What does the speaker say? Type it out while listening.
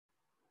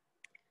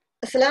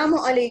Assalamu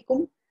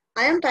alaikum.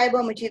 I am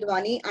Taiba Majid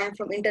Wani. I am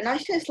from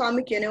International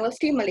Islamic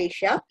University,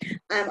 Malaysia.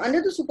 I am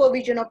under the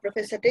supervision of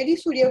Professor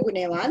Surya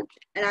Gunawan,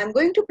 and I am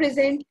going to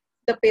present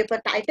the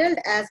paper titled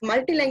as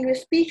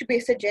Multilanguage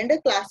Speech-Based Gender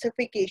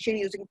Classification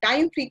using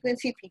Time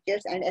Frequency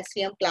Features and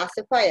SVM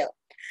Classifier.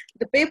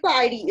 The paper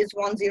ID is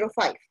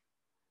 105.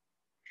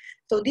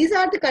 So these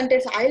are the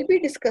contents I'll be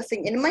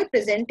discussing in my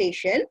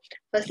presentation.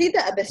 Firstly,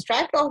 the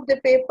abstract of the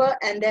paper,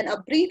 and then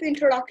a brief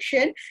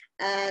introduction,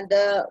 and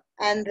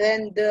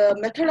then the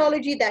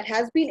methodology that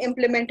has been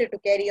implemented to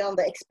carry on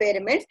the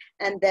experiments,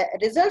 and the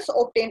results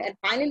obtained, and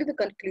finally the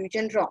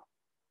conclusion drawn.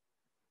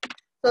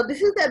 So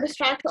this is the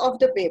abstract of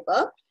the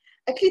paper.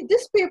 Actually,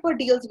 this paper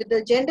deals with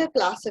the gender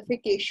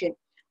classification.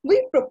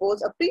 We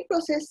propose a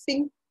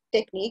pre-processing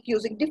technique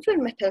using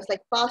different methods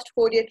like fast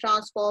Fourier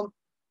transform,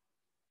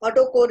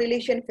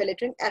 autocorrelation,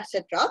 filtering,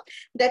 etc.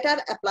 that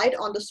are applied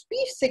on the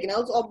speech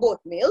signals of both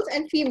males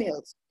and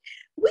females.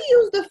 We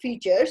use the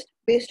features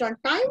based on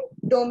time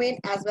domain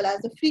as well as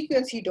the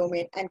frequency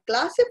domain and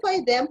classify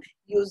them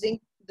using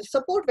the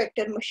support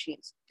vector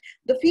machines.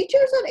 The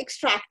features are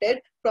extracted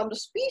from the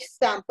speech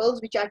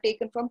samples which are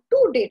taken from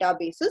two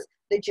databases,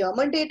 the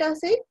German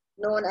dataset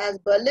known as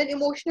Berlin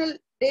Emotional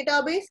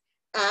Database,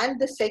 and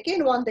the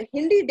second one, the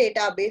Hindi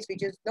database,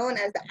 which is known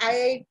as the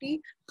IIT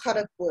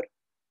Kharagpur.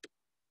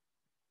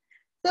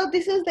 So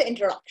this is the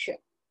introduction.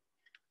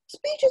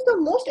 Speech is the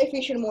most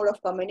efficient mode of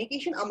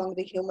communication among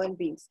the human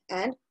beings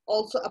and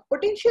also a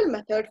potential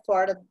method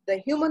for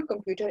the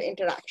human-computer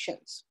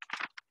interactions.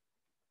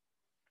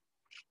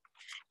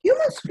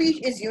 Human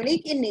speech is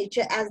unique in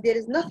nature as there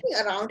is nothing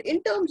around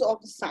in terms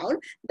of the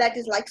sound that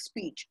is like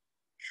speech.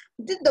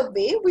 The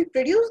way we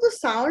produce the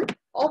sound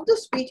of the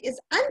speech is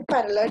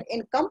unparalleled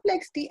in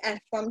complexity and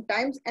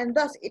sometimes, and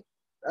thus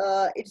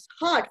it's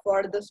hard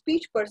for the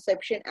speech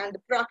perception and the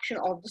production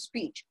of the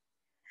speech.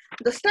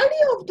 The study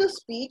of the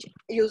speech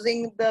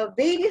using the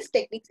various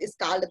techniques is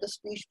called the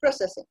speech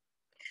processing.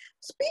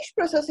 Speech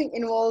processing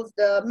involves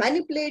the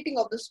manipulating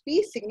of the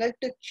speech signal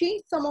to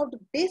change some of the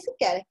basic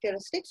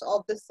characteristics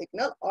of the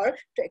signal or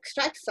to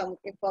extract some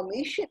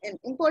information and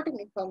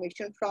important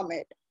information from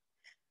it.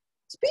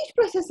 Speech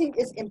processing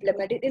is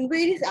implemented in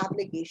various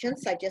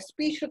applications such as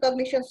speech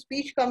recognition,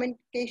 speech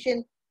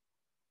communication,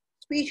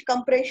 speech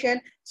compression,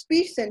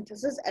 speech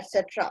synthesis,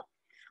 etc.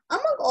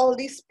 Among all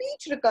these,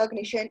 speech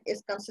recognition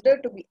is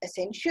considered to be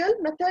essential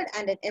method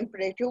and an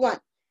imperative one,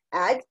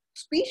 as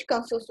speech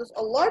consists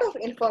a lot of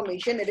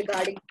information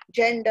regarding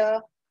gender,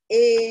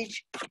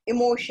 age,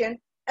 emotion,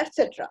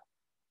 etc.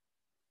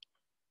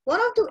 One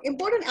of the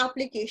important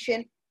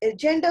application is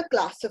gender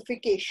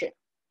classification.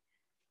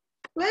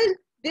 Well,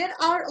 there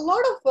are a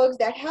lot of works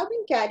that have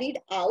been carried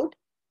out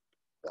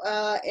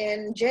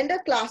in gender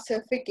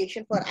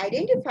classification for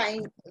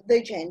identifying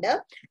the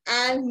gender,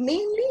 and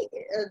mainly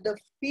the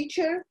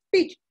feature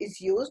pitch is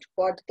used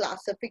for the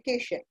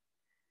classification.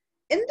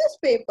 In this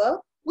paper,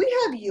 we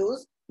have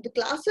used the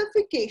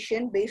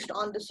classification based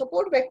on the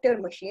support vector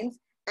machines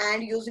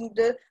and using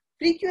the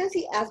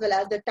frequency as well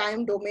as the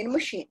time domain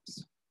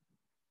machines.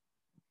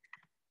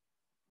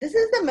 This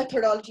is the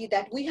methodology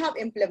that we have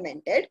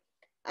implemented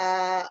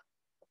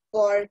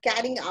for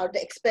carrying out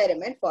the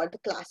experiment for the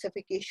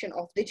classification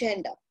of the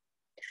gender.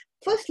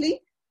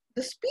 Firstly,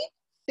 the speech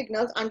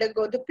signals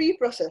undergo the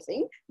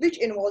pre-processing, which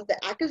involves the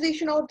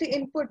acquisition of the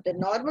input, the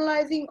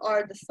normalizing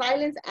or the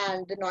silence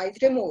and the noise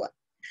removal.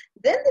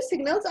 Then the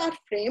signals are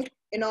framed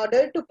in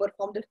order to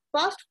perform the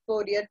fast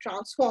Fourier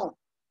transform,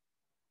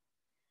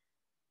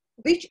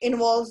 which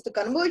involves the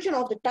conversion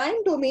of the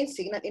time domain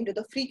signal into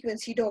the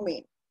frequency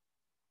domain.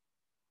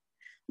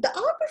 The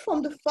output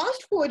from the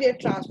fast Fourier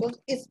transforms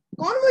is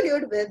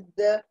convoluted with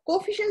the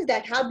coefficients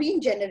that have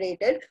been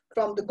generated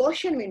from the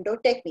Gaussian window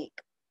technique.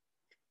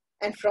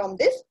 And from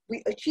this,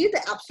 we achieve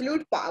the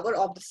absolute power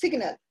of the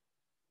signal.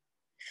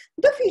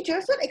 The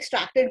features are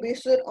extracted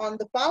based on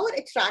the power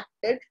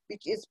extracted,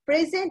 which is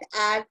present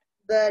at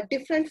the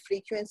different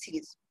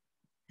frequencies.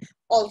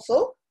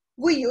 Also,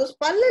 we use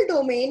parallel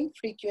domain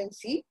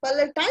frequency,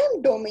 parallel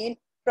time domain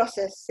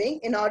processing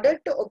in order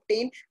to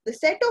obtain the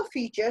set of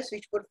features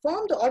which would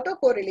form the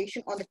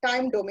autocorrelation on the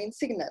time domain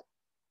signal.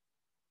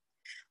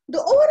 The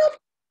overall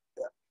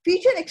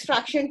feature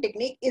extraction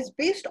technique is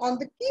based on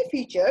the key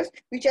features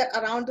which are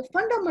around the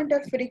fundamental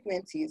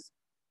frequencies.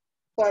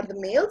 For the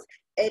males,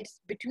 it's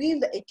between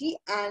the 80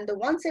 and the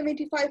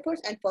 175 Hz,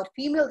 and for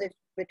females, it's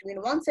between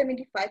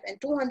 175 and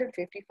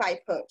 255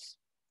 Hz.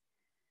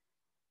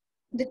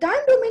 The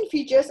time domain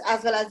features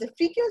as well as the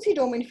frequency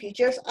domain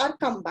features are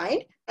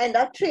combined and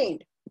are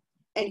trained.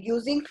 And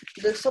using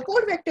the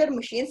support vector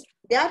machines,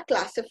 they are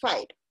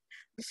classified.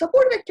 The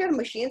support vector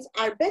machines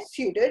are best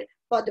suited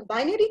for the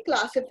binary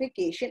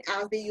classification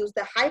as they use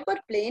the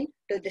hyperplane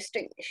to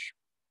distinguish.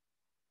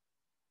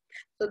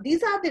 So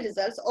these are the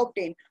results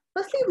obtained.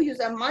 Firstly, we use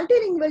a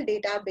multilingual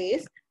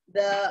database,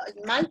 the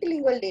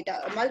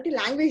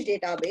multilanguage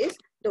database,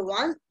 the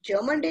one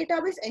German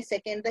database, and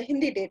second the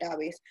Hindi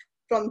database.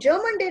 From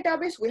German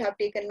database, we have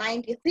taken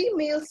 93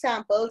 male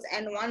samples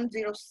and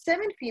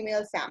 107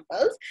 female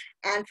samples.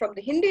 And from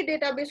the Hindi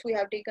database, we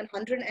have taken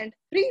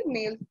 103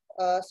 male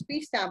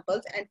speech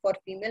samples and for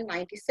female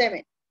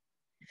 97.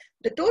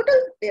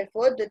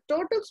 Therefore, the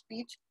total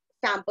speech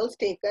samples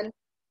taken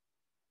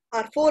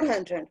are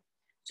 400.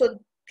 So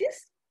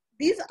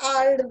these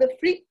are the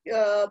free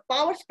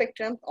power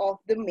spectrum of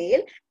the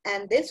male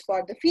and this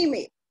for the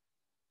female.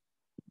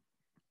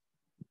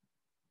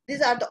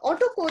 These are the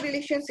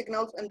autocorrelation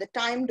signals in the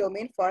time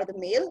domain for the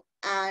male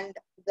and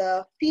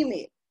the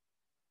female.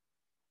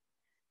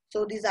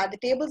 So these are the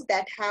tables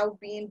that have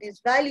been,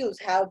 these values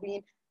have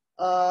been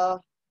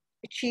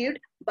achieved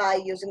by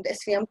using the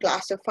SVM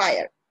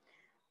classifier.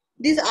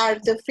 These are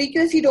the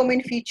frequency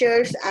domain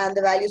features and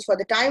the values for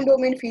the time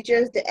domain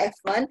features. The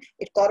F1,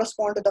 it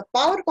corresponds to the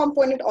power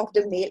component of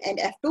the male, and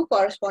F2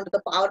 corresponds to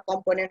the power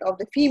component of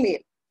the female.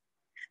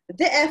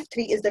 The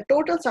F3 is the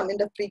total sum in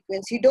the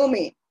frequency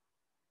domain.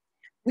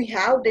 We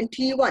have then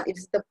T1, it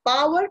is the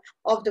power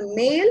of the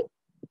male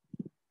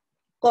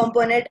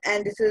component,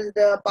 and this is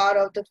the power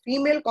of the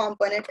female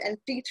component, and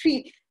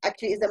T3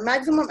 actually is the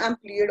maximum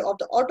amplitude of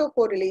the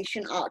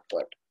autocorrelation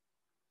output.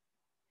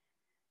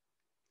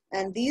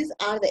 And these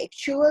are the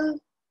actual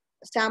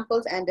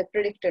samples and the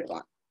predicted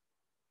one.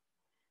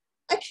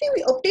 Actually,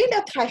 we obtained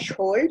a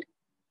threshold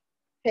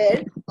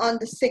here on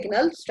the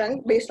signal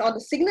strength, based on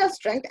the signal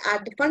strength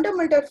at the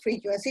fundamental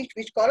frequencies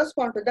which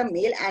correspond to the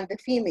male and the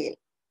female.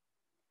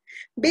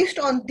 Based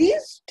on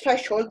these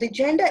thresholds, the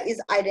gender is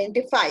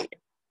identified.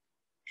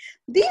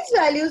 These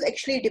values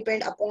actually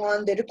depend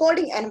upon the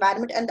recording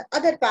environment and the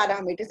other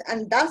parameters,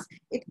 and thus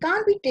it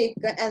can't be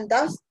taken, and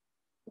thus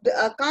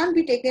can't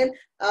be taken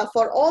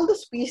for all the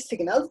speech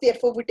signals.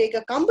 Therefore, we take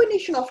a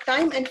combination of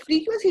time and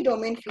frequency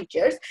domain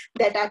features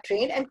that are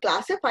trained and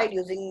classified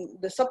using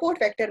the support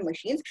vector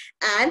machines.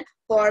 And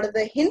for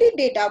the Hindi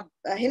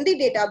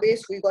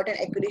database, we got an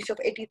accuracy of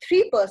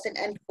 83%,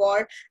 and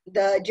for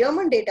the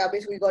German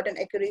database, we got an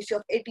accuracy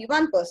of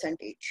 81%.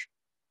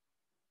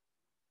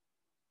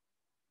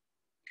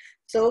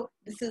 So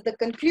this is the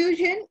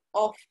conclusion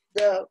of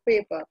the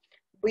paper.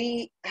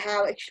 We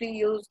have actually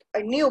used a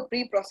new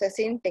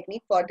pre-processing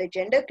technique for the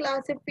gender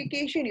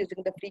classification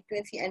using the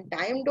frequency and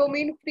time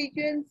domain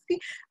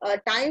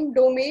time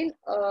domain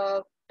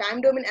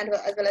and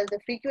as well as the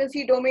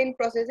frequency domain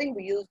processing.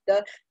 We use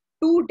the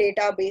two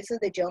databases,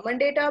 the German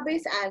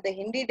database and the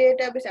Hindi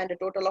database, and a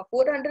total of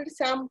 400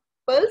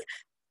 samples.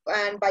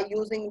 And by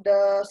using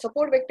the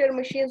support vector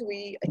machines,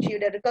 we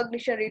achieved a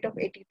recognition rate of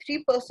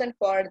 83%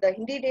 for the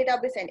Hindi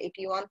database and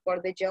 81%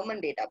 for the German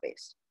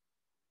database.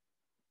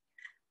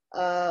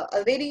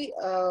 A very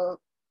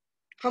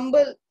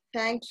humble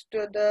thanks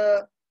to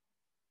the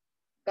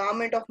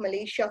government of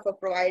Malaysia for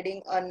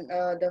providing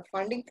the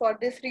funding for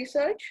this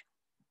research.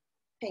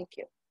 Thank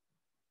you.